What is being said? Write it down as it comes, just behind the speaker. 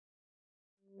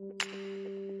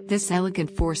This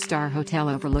elegant 4-star hotel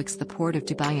overlooks the port of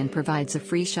Dubai and provides a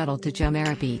free shuttle to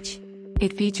Jumeira Beach.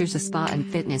 It features a spa and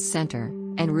fitness center,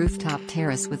 and rooftop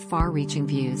terrace with far-reaching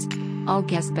views. All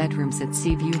guest bedrooms at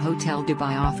Seaview Hotel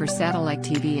Dubai offer satellite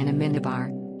TV and a minibar.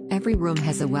 Every room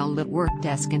has a well-lit work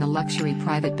desk and a luxury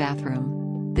private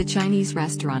bathroom. The Chinese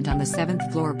restaurant on the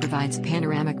 7th floor provides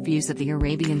panoramic views of the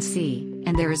Arabian Sea,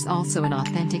 and there is also an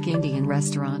authentic Indian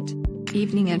restaurant.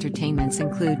 Evening entertainments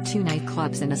include 2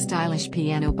 nightclubs and a stylish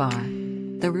piano bar.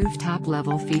 The rooftop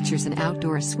level features an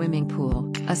outdoor swimming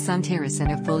pool, a sun terrace and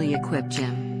a fully equipped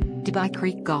gym. Dubai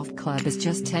Creek Golf Club is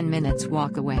just 10 minutes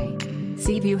walk away.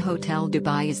 Seaview Hotel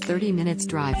Dubai is 30 minutes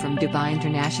drive from Dubai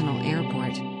International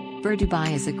Airport. Bur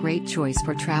Dubai is a great choice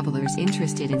for travelers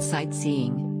interested in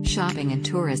sightseeing, shopping and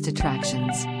tourist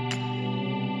attractions.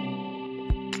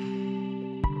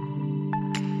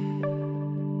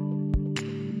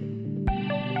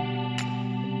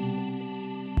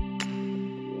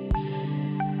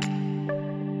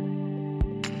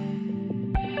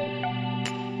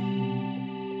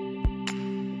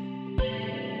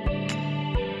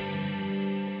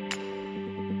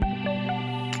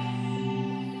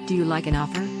 Do you like an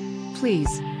offer?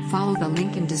 Please follow the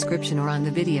link in description or on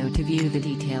the video to view the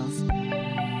details.